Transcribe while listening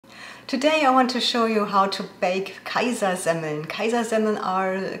Today I want to show you how to bake Kaiser semmeln. Kaiser semmeln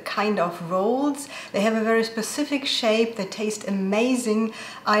are a kind of rolls. They have a very specific shape. They taste amazing.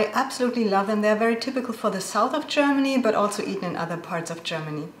 I absolutely love them. They're very typical for the south of Germany, but also eaten in other parts of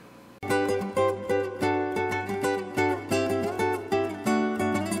Germany.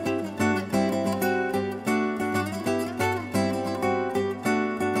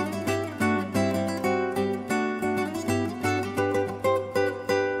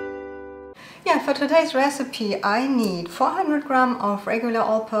 For today's recipe I need 400 grams of regular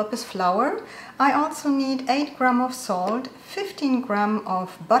all-purpose flour. I also need 8 grams of salt, 15 grams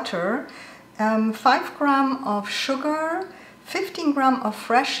of butter, 5 grams of sugar, 15 grams of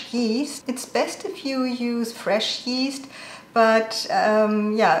fresh yeast. It's best if you use fresh yeast, but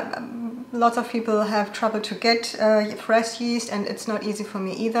lots of people have trouble to get fresh yeast, and it's not easy for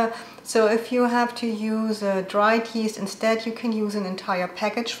me either. So if you have to use dried yeast instead, you can use an entire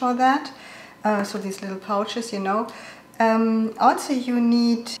package for that. So these little pouches, you know. Also you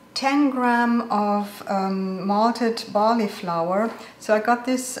need 10 grams of malted barley flour. So I got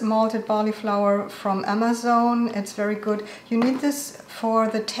this malted barley flour from Amazon. It's very good. You need this for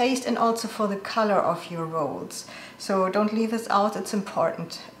the taste and also for the color of your rolls. So don't leave this out, it's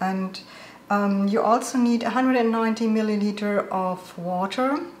important. And you also need 190 milliliter of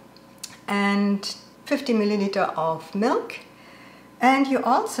water and 50 milliliter of milk. And you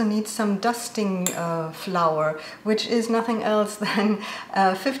also need some dusting flour, which is nothing else than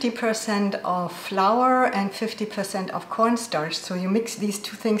 50% of flour and 50% of cornstarch. So you mix these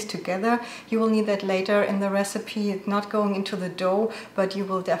two things together. You will need that later in the recipe. It's not going into the dough, but you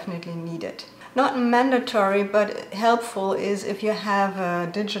will definitely need it. Not mandatory, but helpful is if you have a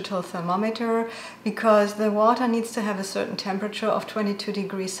digital thermometer, because the water needs to have a certain temperature of 22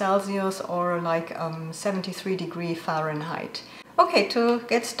 degrees Celsius or like 73 degrees Fahrenheit. Okay, to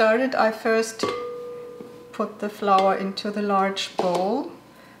get started, I first put the flour into the large bowl.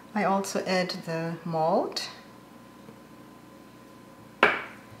 I also add the malt.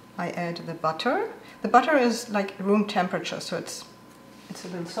 I add the butter. The butter is like room temperature, so it's a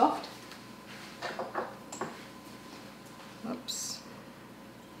little soft. Oops.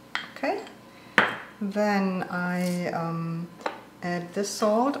 Okay. Then I add the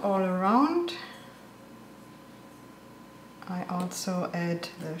salt all around. I also add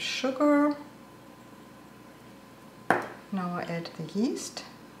the sugar. Now I add the yeast.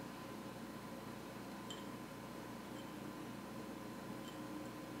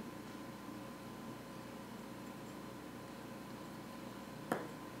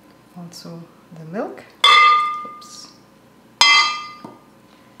 Also the milk. Oops.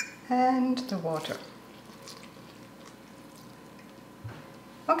 And the water.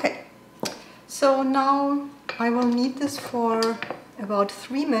 Okay, so now I will knead this for about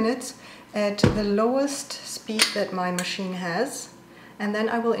 3 minutes at the lowest speed that my machine has, and then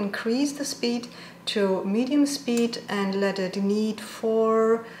I will increase the speed to medium speed and let it knead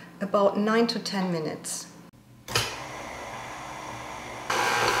for about 9 to 10 minutes.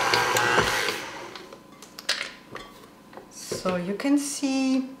 So you can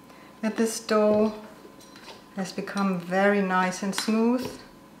see that this dough has become very nice and smooth,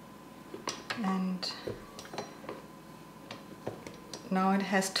 and now it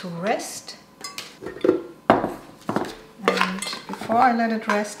has to rest. And before I let it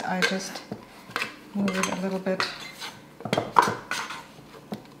rest, I just move it a little bit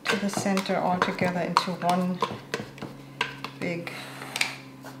to the center altogether into one big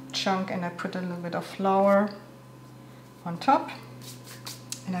chunk, and I put a little bit of flour on top,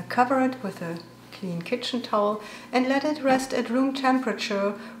 and I cover it with a clean kitchen towel and let it rest at room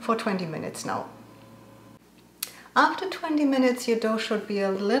temperature for 20 minutes now. After 20 minutes your dough should be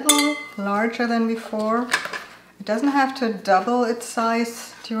a little larger than before. It doesn't have to double its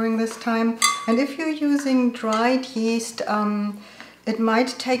size during this time, and if you're using dried yeast it might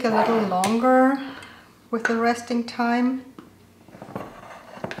take a little longer with the resting time.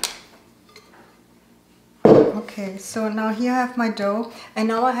 Okay, so now here I have my dough, and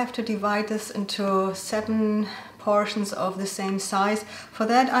now I have to divide this into 7 portions of the same size. For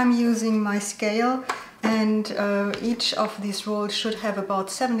that I'm using my scale, and each of these rolls should have about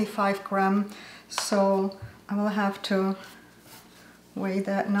 75 grams, so I will have to weigh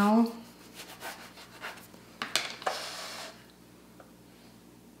that now.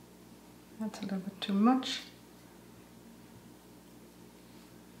 That's a little bit too much.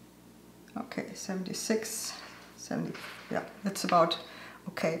 Okay, 76, 70, yeah, that's about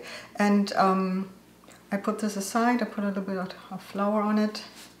okay. And I put this aside, I put a little bit of flour on it.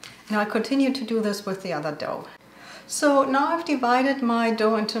 Now I continue to do this with the other dough. So now I've divided my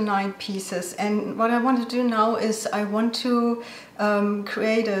dough into 9 pieces, and what I want to do now is I want to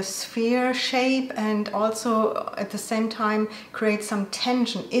create a sphere shape and also at the same time create some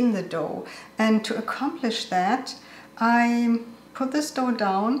tension in the dough. And to accomplish that, I put this dough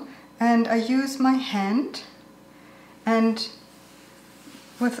down and I use my hand, and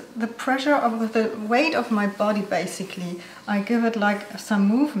with the pressure of the weight of my body basically, I give it like some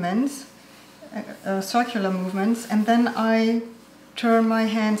movements, circular movements, and then I turn my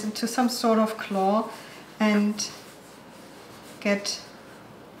hands into some sort of claw and get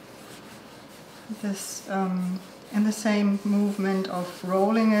this in the same movement of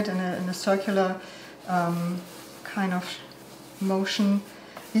rolling it in a circular kind of motion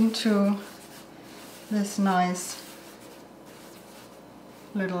into this nice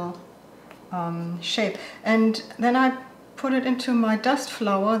little shape. And then I put it into my dust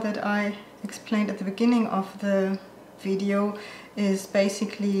flour that I explained at the beginning of the video is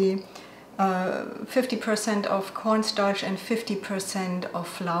basically 50% of cornstarch and 50% of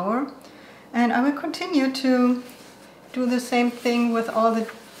flour. And I will continue to do the same thing with all the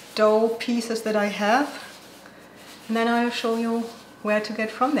dough pieces that I have, and then I'll show you where to get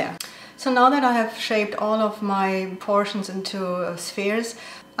from there. So now that I have shaped all of my portions into spheres,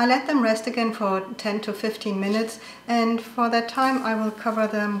 I let them rest again for 10 to 15 minutes, and for that time I will cover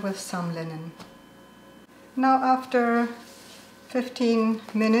them with some linen. Now after 15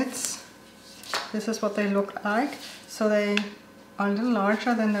 minutes, this is what they look like. So they are a little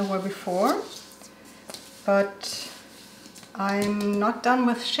larger than they were before, but I'm not done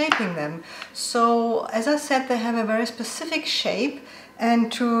with shaping them. So as I said, they have a very specific shape,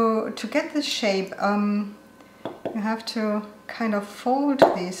 and to get this shape you have to kind of fold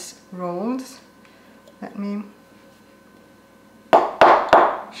these rolls. Let me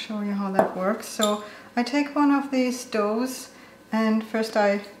show you how that works. So I take one of these doughs and first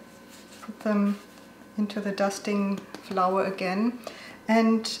I put them into the dusting flour again,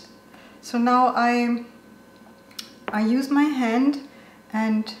 and so now I use my hand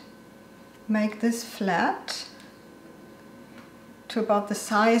and make this flat to about the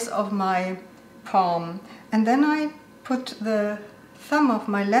size of my palm, and then I put the thumb of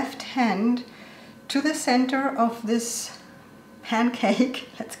my left hand to the center of this pancake,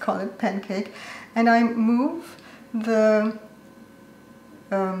 let's call it pancake, and I move the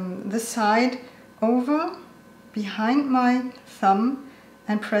side over behind my thumb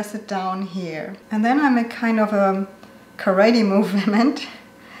and press it down here. And then I make kind of a karate movement,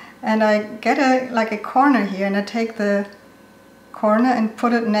 and I get like a corner here, and I take the corner and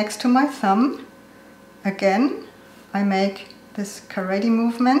put it next to my thumb. Again, I make this karate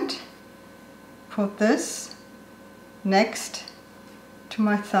movement, put this next to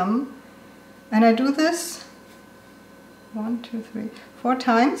my thumb, and I do this 1, 2, 3, 4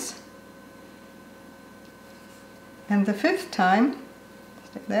 times. And the 5th time,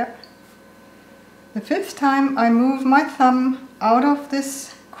 stay there. The 5th time I move my thumb out of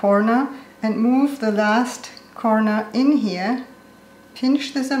this corner and move the last corner in here,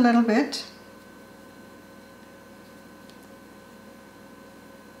 pinch this a little bit.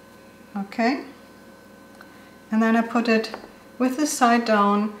 Okay. And then I put it with the side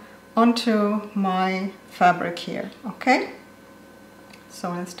down onto my fabric here. Okay.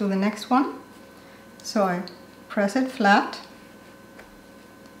 So let's do the next one. So I press it flat,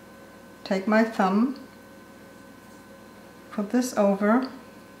 take my thumb, put this over,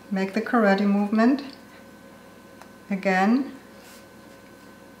 make the karate movement again,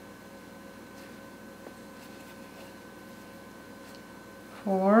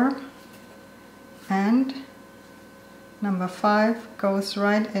 four, and number 5 goes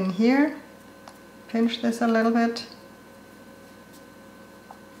right in here, pinch this a little bit,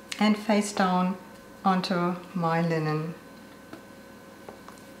 and face down onto my linen.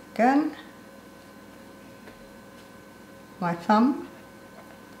 Again, my thumb,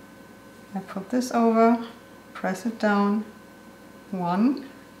 I put this over, press it down, 1,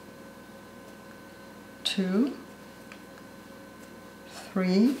 2,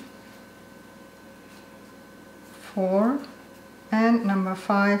 3, 4, and number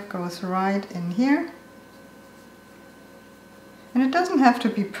 5 goes right in here. And it doesn't have to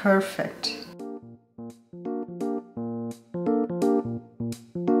be perfect.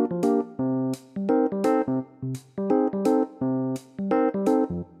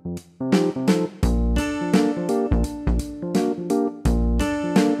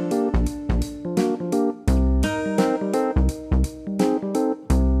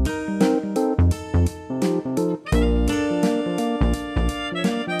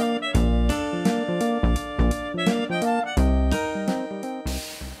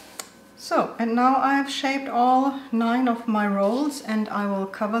 So, and now I have shaped all 9 of my rolls, and I will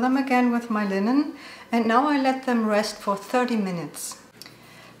cover them again with my linen, and now I let them rest for 30 minutes.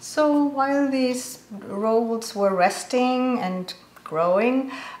 So while these rolls were resting and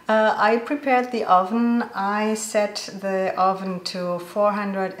growing, I prepared the oven. I set the oven to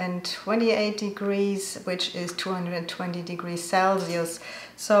 428 degrees, which is 220 degrees Celsius.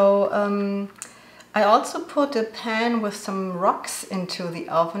 So I also put a pan with some rocks into the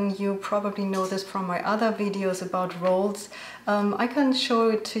oven. You probably know this from my other videos about rolls. I can show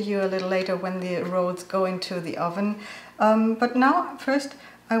it to you a little later when the rolls go into the oven. But now first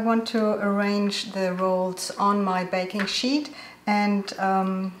I want to arrange the rolls on my baking sheet, and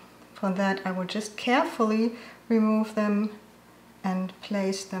for that I will just carefully remove them and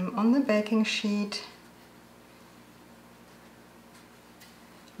place them on the baking sheet.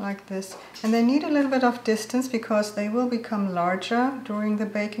 Like this. And they need a little bit of distance because they will become larger during the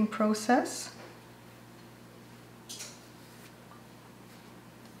baking process.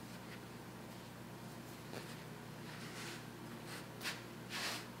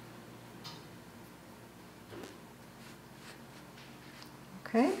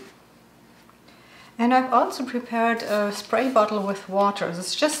 Okay. And I've also prepared a spray bottle with water.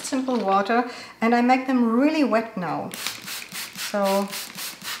 It's just simple water, and I make them really wet now. So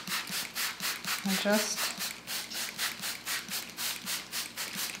I just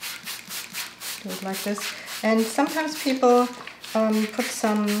do it like this. And sometimes people put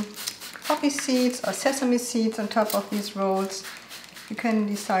some poppy seeds or sesame seeds on top of these rolls. You can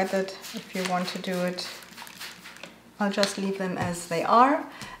decide that if you want to do it. I'll just leave them as they are.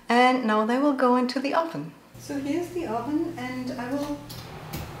 And now they will go into the oven. So here's the oven, and I will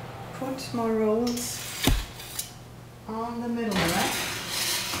put my rolls on the middle rack.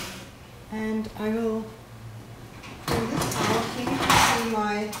 And I will pull this out. Here you can see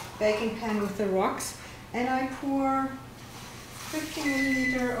my baking pan with the rocks, and I pour 50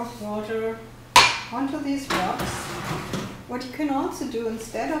 milliliters of water onto these rocks. What you can also do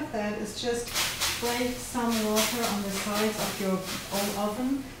instead of that is just spray some water on the sides of your own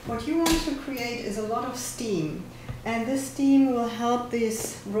oven. What you want to create is a lot of steam, and this steam will help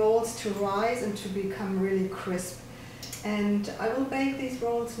these rolls to rise and to become really crisp. And I will bake these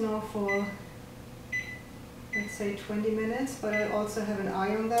rolls now for, let's say, 20 minutes, but I also have an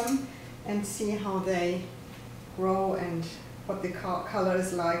eye on them and see how they grow and what the color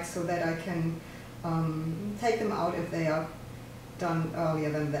is like, so that I can take them out if they are done earlier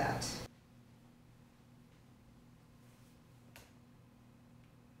than that.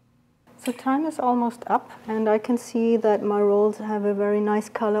 So time is almost up, and I can see that my rolls have a very nice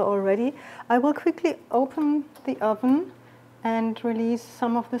color already. I will quickly open the oven and release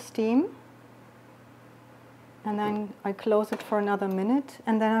some of the steam, and then I close it for another minute,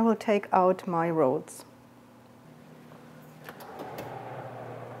 and then I will take out my rolls.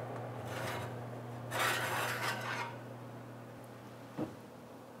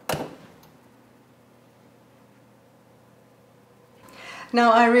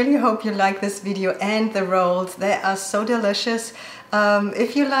 Now I really hope you like this video and the rolls. They are so delicious.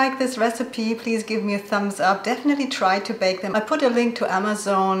 If you like this recipe, please give me a thumbs up. Definitely try to bake them. I put a link to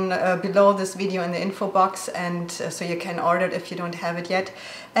Amazon below this video in the info box, and so you can order it if you don't have it yet.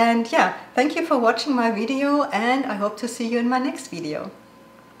 And yeah, thank you for watching my video, and I hope to see you in my next video.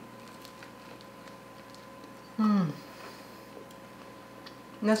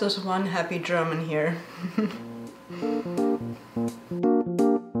 This is one happy German here.